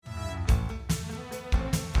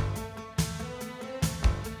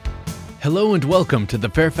Hello and welcome to the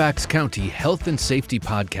Fairfax County Health and Safety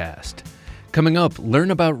Podcast. Coming up,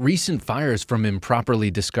 learn about recent fires from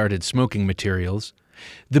improperly discarded smoking materials,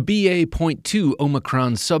 the BA.2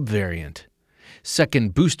 Omicron subvariant,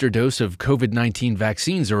 second booster dose of COVID-19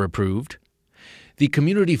 vaccines are approved, the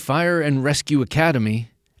Community Fire and Rescue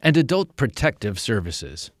Academy, and Adult Protective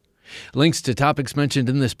Services. Links to topics mentioned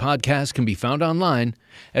in this podcast can be found online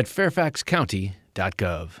at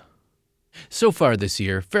fairfaxcounty.gov. So far this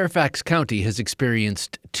year, Fairfax County has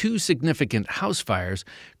experienced two significant house fires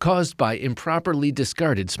caused by improperly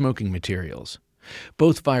discarded smoking materials.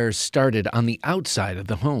 Both fires started on the outside of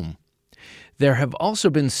the home. There have also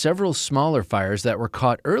been several smaller fires that were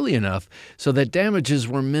caught early enough so that damages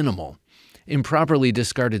were minimal. Improperly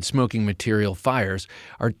discarded smoking material fires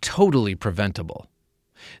are totally preventable.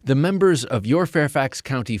 The members of your Fairfax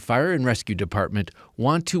County Fire and Rescue Department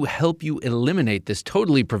want to help you eliminate this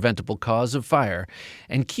totally preventable cause of fire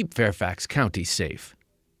and keep Fairfax County safe.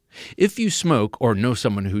 If you smoke or know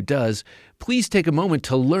someone who does, please take a moment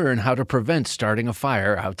to learn how to prevent starting a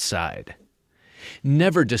fire outside.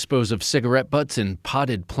 Never dispose of cigarette butts in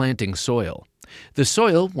potted planting soil. The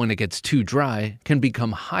soil, when it gets too dry, can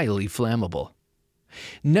become highly flammable.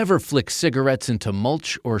 Never flick cigarettes into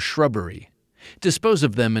mulch or shrubbery. Dispose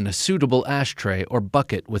of them in a suitable ashtray or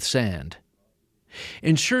bucket with sand.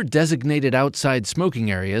 Ensure designated outside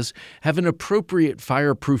smoking areas have an appropriate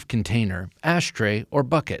fireproof container, ashtray, or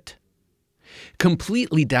bucket.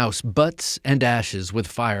 Completely douse butts and ashes with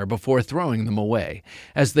fire before throwing them away,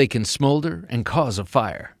 as they can smolder and cause a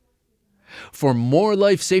fire. For more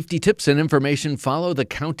life safety tips and information, follow the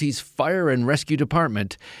county's Fire and Rescue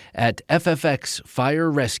Department at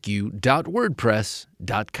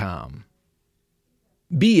ffxfirerescue.wordpress.com.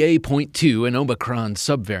 BA.2, an Omicron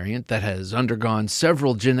subvariant that has undergone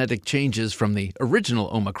several genetic changes from the original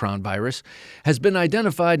Omicron virus, has been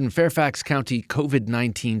identified in Fairfax County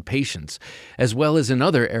COVID-19 patients, as well as in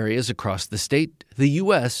other areas across the state, the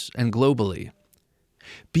U.S., and globally.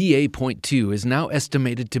 BA.2 is now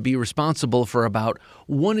estimated to be responsible for about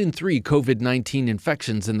 1 in 3 COVID-19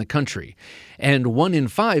 infections in the country, and 1 in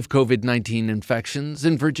 5 COVID-19 infections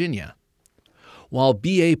in Virginia. While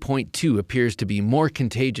BA.2 appears to be more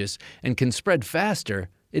contagious and can spread faster,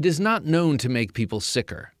 it is not known to make people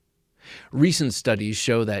sicker. Recent studies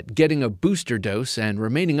show that getting a booster dose and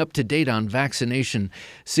remaining up to date on vaccination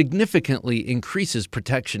significantly increases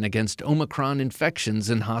protection against Omicron infections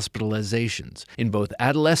and hospitalizations in both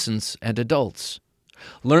adolescents and adults.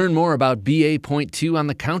 Learn more about BA.2 on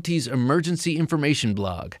the county's emergency information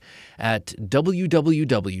blog at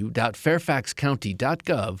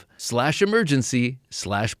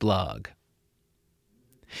www.fairfaxcounty.gov/emergency/blog.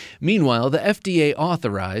 Meanwhile, the FDA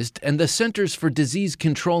authorized and the Centers for Disease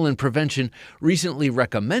Control and Prevention recently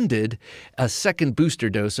recommended a second booster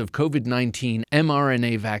dose of COVID-19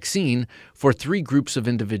 mRNA vaccine for 3 groups of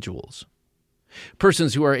individuals: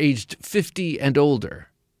 persons who are aged 50 and older,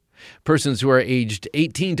 persons who are aged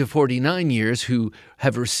 18 to 49 years who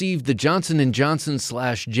have received the Johnson &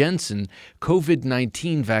 Johnson/Janssen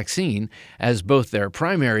COVID-19 vaccine as both their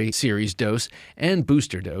primary series dose and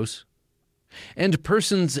booster dose, and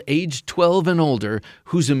persons aged 12 and older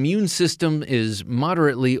whose immune system is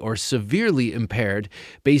moderately or severely impaired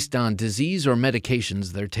based on disease or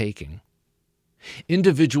medications they're taking.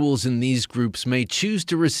 Individuals in these groups may choose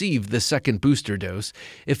to receive the second booster dose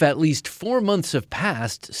if at least 4 months have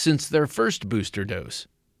passed since their first booster dose.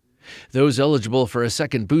 Those eligible for a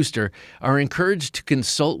second booster are encouraged to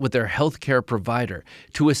consult with their healthcare provider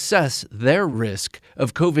to assess their risk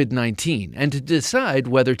of COVID-19 and to decide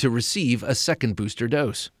whether to receive a second booster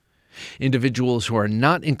dose. Individuals who are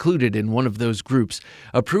not included in one of those groups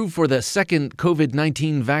approved for the second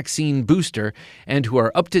COVID-19 vaccine booster and who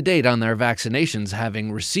are up to date on their vaccinations,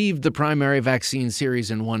 having received the primary vaccine series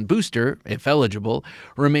in one booster, if eligible,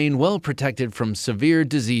 remain well protected from severe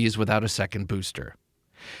disease without a second booster.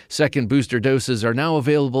 Second booster doses are now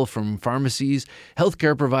available from pharmacies,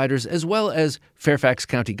 healthcare providers, as well as Fairfax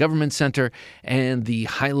County Government Center and the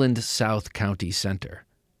Highland South County Center.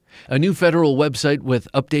 A new federal website with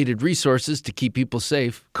updated resources to keep people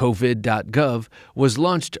safe, covid.gov, was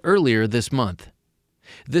launched earlier this month.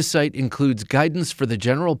 This site includes guidance for the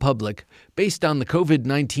general public based on the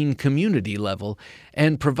COVID-19 community level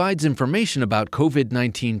and provides information about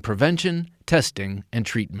COVID-19 prevention, testing, and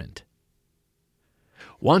treatment.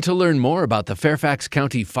 Want to learn more about the Fairfax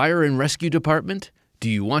County Fire and Rescue Department? Do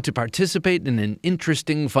you want to participate in an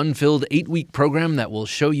interesting, fun-filled 8-week program that will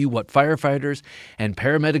show you what firefighters and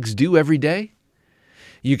paramedics do every day?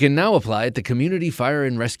 You can now apply at the Community Fire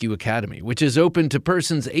and Rescue Academy, which is open to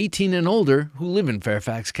persons 18 and older who live in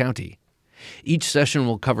Fairfax County. Each session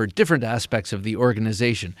will cover different aspects of the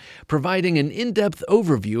organization, providing an in-depth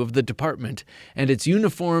overview of the department and its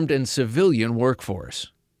uniformed and civilian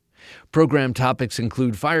workforce. Program topics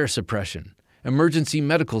include fire suppression, emergency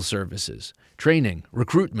medical services, training,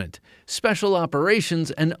 recruitment, special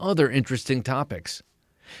operations, and other interesting topics.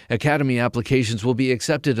 Academy applications will be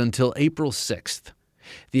accepted until April 6th.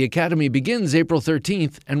 The Academy begins April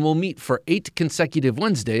 13th and will meet for 8 consecutive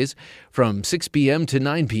Wednesdays from 6 p.m. to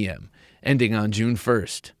 9 p.m., ending on June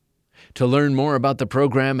 1st. To learn more about the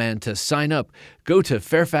program and to sign up, go to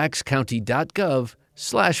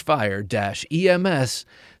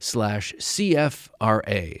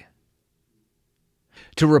fairfaxcounty.gov/fire-EMS/CFRA.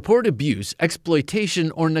 To report abuse,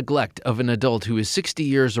 exploitation, or neglect of an adult who is 60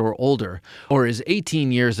 years or older, or is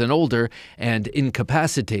 18 years and older and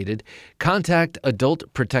incapacitated, contact Adult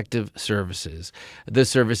Protective Services. This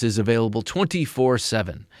service is available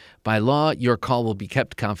 24/7. By law, your call will be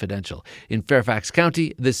kept confidential. In Fairfax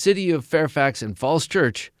County, the City of Fairfax, and Falls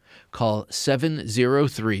Church, call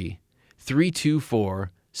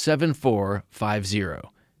 703-324-7450,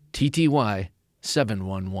 TTY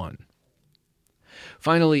 711.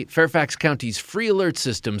 Finally, Fairfax County's free alert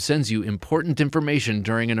system sends you important information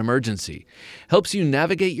during an emergency, helps you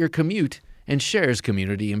navigate your commute, and shares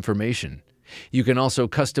community information. You can also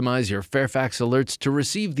customize your Fairfax alerts to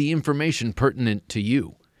receive the information pertinent to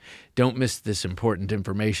you. Don't miss this important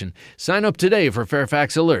information. Sign up today for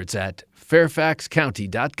Fairfax Alerts at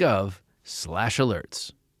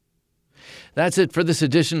fairfaxcounty.gov/alerts. That's it for this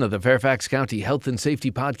edition of the Fairfax County Health and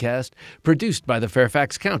Safety Podcast, produced by the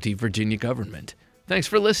Fairfax County, Virginia government. Thanks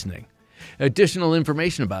for listening. Additional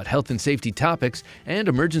information about health and safety topics and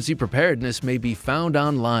emergency preparedness may be found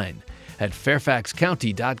online at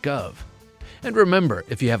fairfaxcounty.gov. And remember,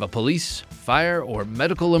 if you have a police, fire, or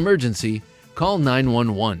medical emergency, call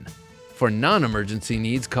 911. For non-emergency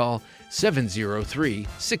needs, call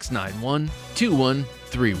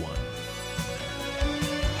 703-691-2131.